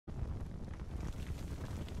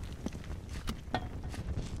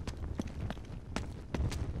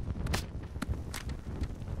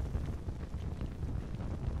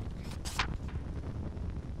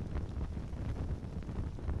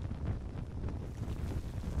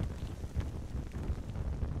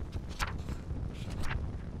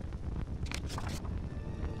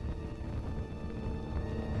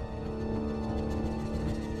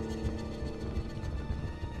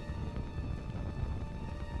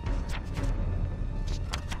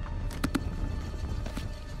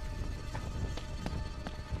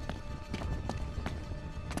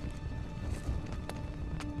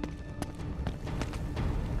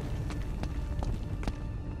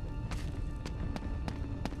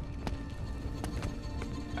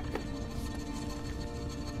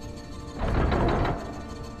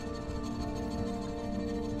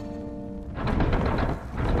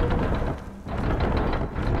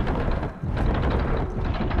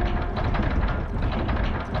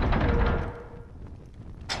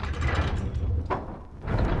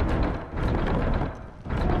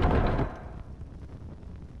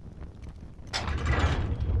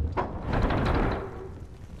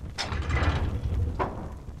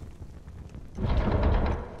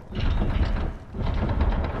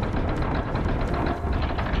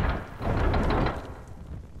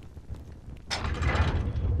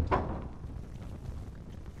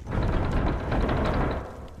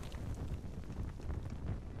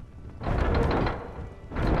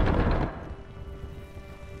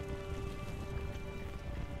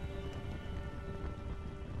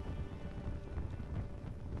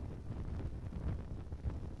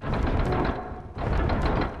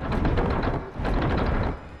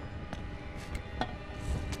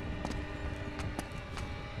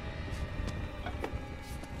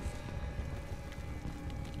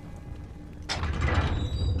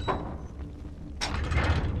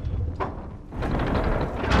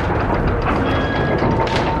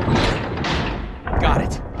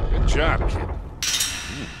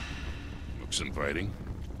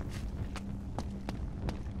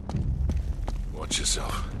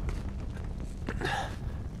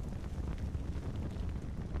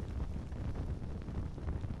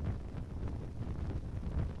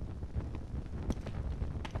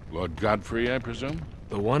Lord Godfrey, I presume?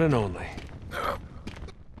 The one and only.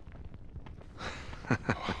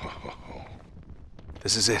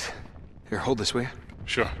 This is it. Here, hold this, will you?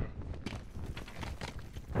 Sure.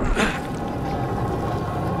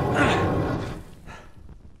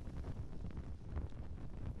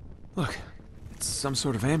 Look, it's some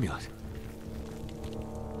sort of amulet.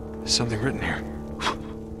 There's something written here.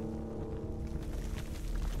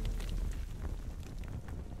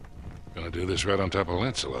 Gonna do this right on top of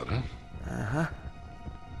Lancelot, huh? Uh-huh.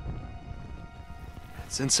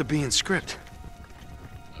 It's in Sabaean script.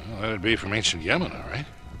 Well, that'd be from ancient Yemen, all right?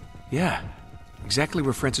 Yeah. Exactly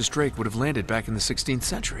where Francis Drake would have landed back in the 16th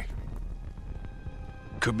century.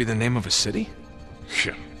 Could be the name of a city?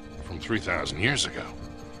 Yeah, from 3,000 years ago.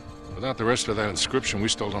 Without the rest of that inscription, we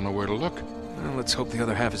still don't know where to look. Well, let's hope the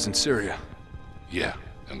other half is in Syria. Yeah,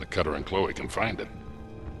 and the Cutter and Chloe can find it.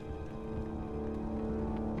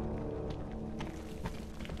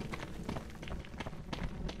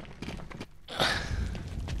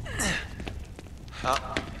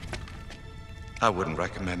 I wouldn't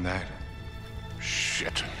recommend that.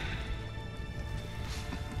 Shit.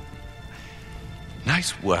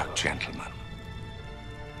 Nice work, gentlemen.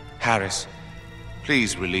 Harris,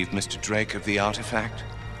 please relieve Mr. Drake of the artifact.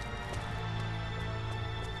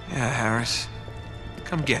 Yeah, Harris.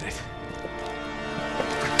 Come get it.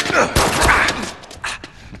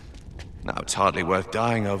 Now, it's hardly worth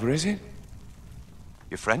dying over, is it?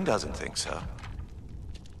 Your friend doesn't think so.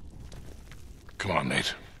 Come on,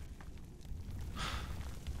 Nate.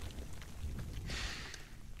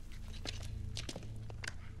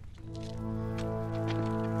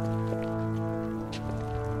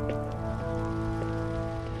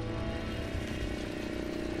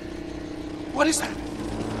 What is that? Oh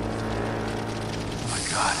my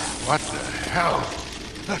God. What the hell?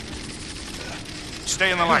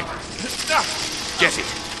 Stay in the light. Get it,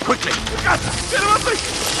 quickly! Get him off me!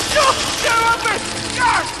 No! Get him off me!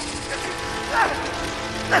 No!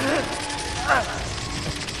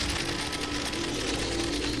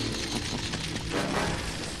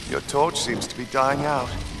 Your torch seems to be dying out.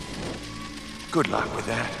 Good luck with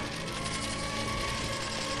that.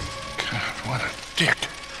 God, what a dick.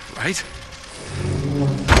 Right?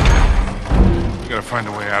 We gotta find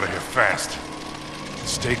a way out of here fast.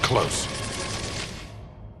 Stay close.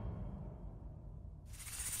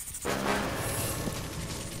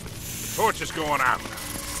 The torch is going out.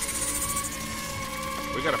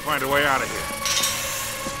 We gotta find a way out of here.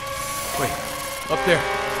 Wait, up there.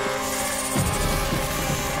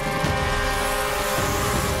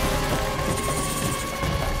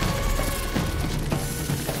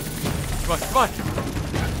 Come on, come on.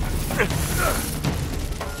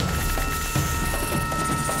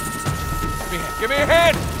 Give me a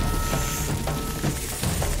hand!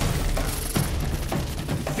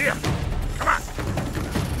 Here, come on.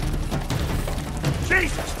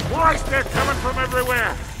 Jesus Christ, they're coming from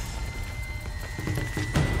everywhere.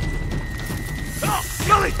 Oh,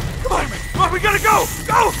 Scully! Come on, we gotta go!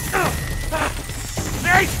 Go!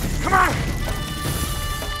 Nate, come on!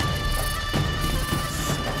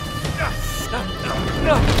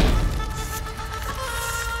 No!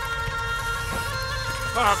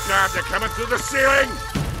 Oh, God, they're coming through the ceiling!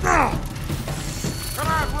 Come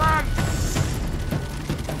on, run!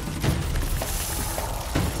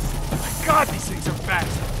 My God, these things are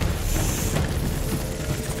fast!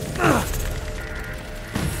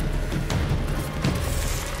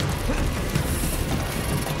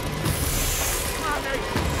 Come on, Nate!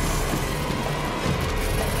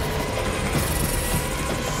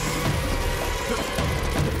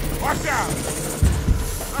 Watch out!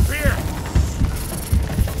 Up here!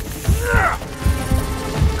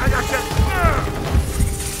 I got you!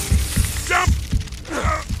 Jump!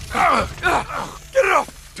 Get it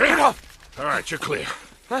off! Take it off! All right, you're clear.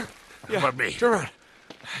 Huh? How about me? Turn around.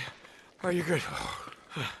 Are you good?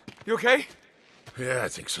 You okay? Yeah, I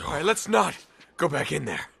think so. All right, let's not go back in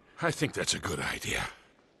there. I think that's a good idea.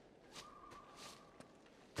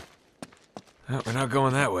 Oh, we're not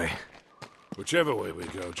going that way. Whichever way we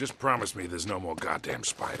go, just promise me there's no more goddamn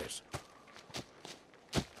spiders.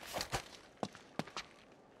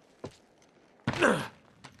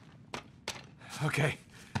 Okay.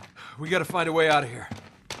 We gotta find a way out of here.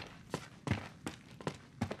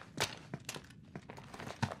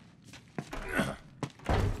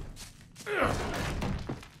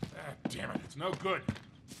 Damn it, it's no good.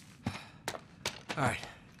 All right.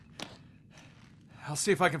 I'll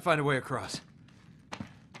see if I can find a way across.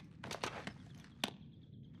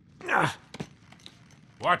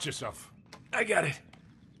 Watch yourself. I got it.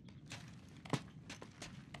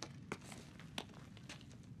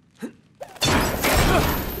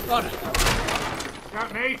 On it.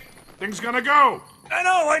 Got me? Thing's gonna go! I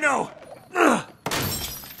know!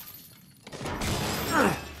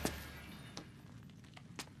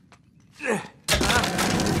 Hey,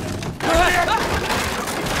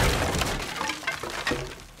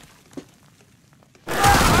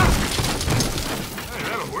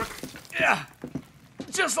 that'll work. Yeah,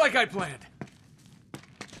 just like I planned.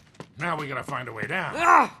 Now we gotta find a way down.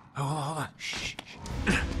 Hold on. Shh.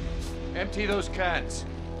 Empty those cans.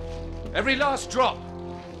 Every last drop.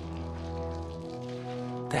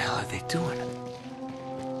 The hell are they doing?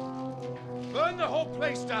 Burn the whole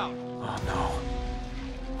place down. Oh no.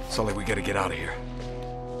 Sully, we gotta get out of here.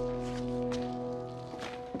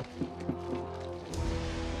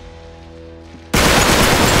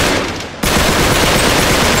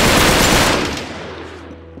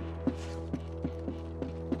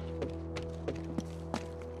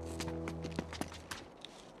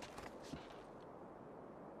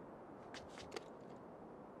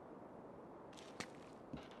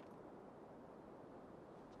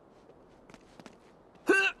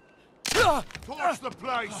 Torch the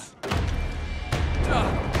place!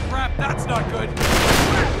 Crap, that's not good.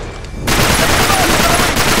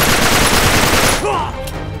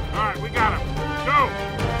 Alright, we got him. Go!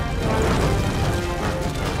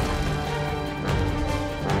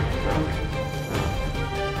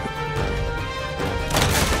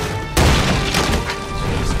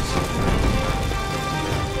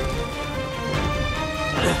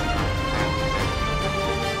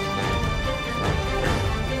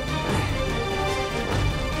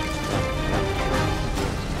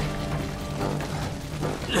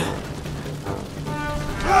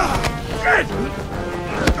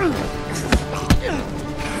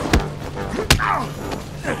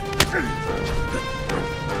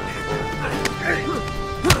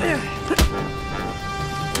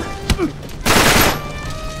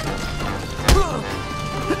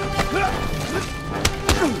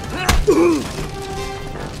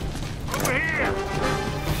 Over here!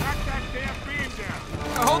 Knock that damn beam down!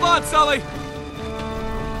 Now, hold on, Sully.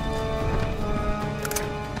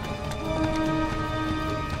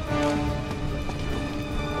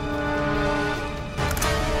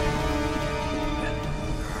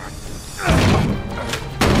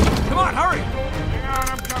 Come on, hurry! Hang on,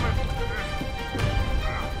 I'm coming.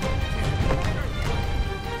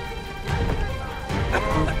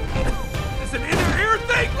 It's an inner ear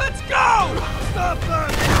thing. Let's go! Stop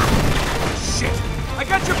that! Shit! I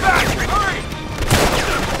got your back. Hurry!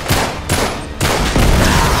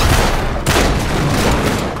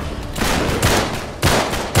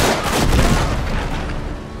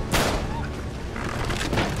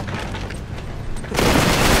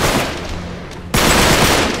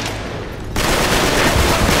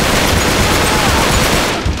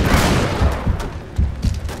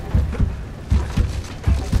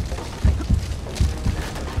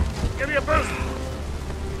 Give me a boost!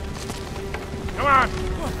 Come on!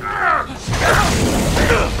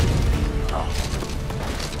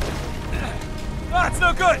 That's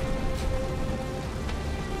no good.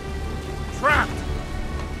 Trapped!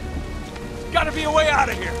 Gotta be a way out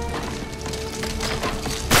of here.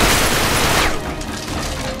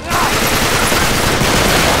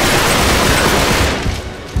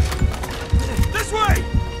 This way!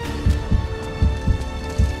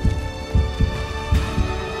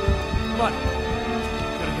 Come on.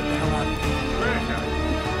 Gotta get the hell out of here.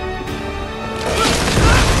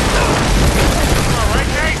 All right,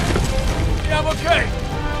 Nate? Yeah, I'm okay.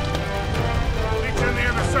 Reach on the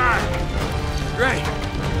other side. Great.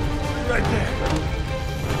 Right there.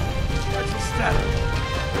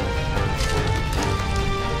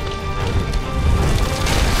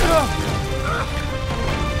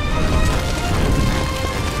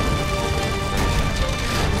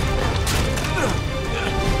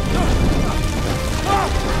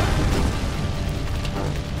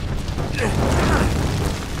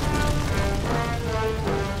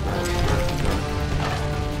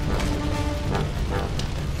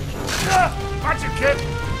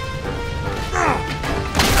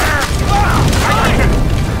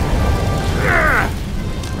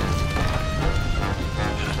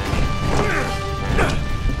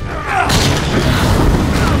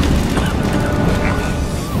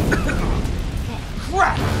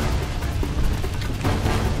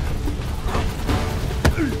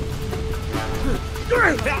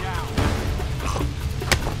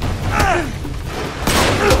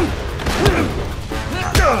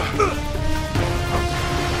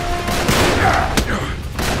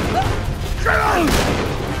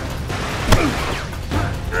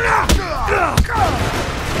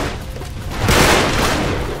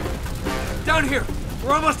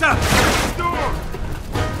 We're almost out! Door!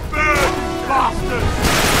 Bad bastards!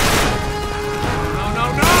 No, no,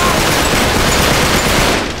 no!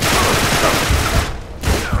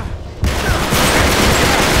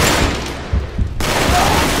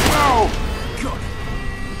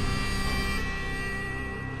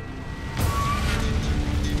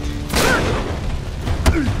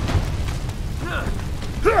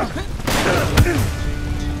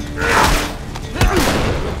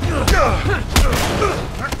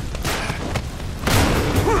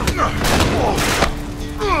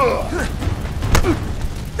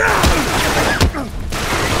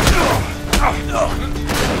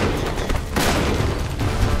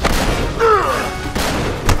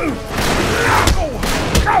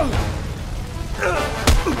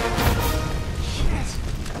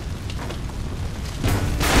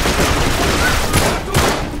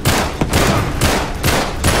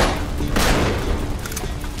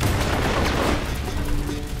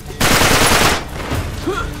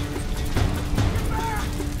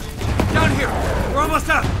 Down here! We're almost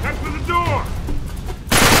out! Head for the door!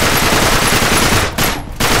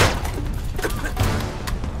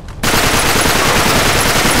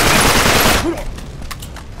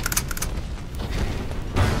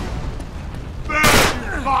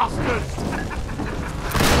 Bad bastards!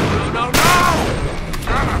 No, no, no!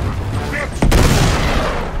 Bitch!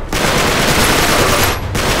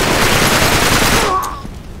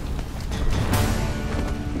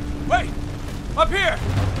 Wait! Up here!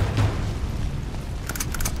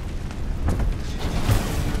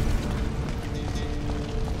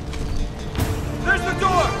 There's the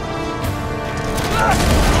door!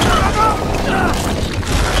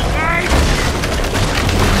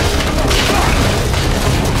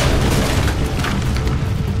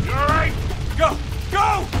 You all right? Go!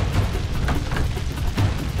 Go!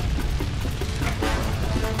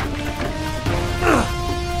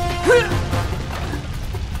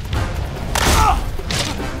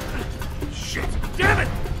 Shit! Damn it!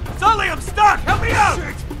 Sully, I'm stuck! Help me out!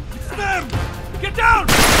 Shit! It's them! Get down!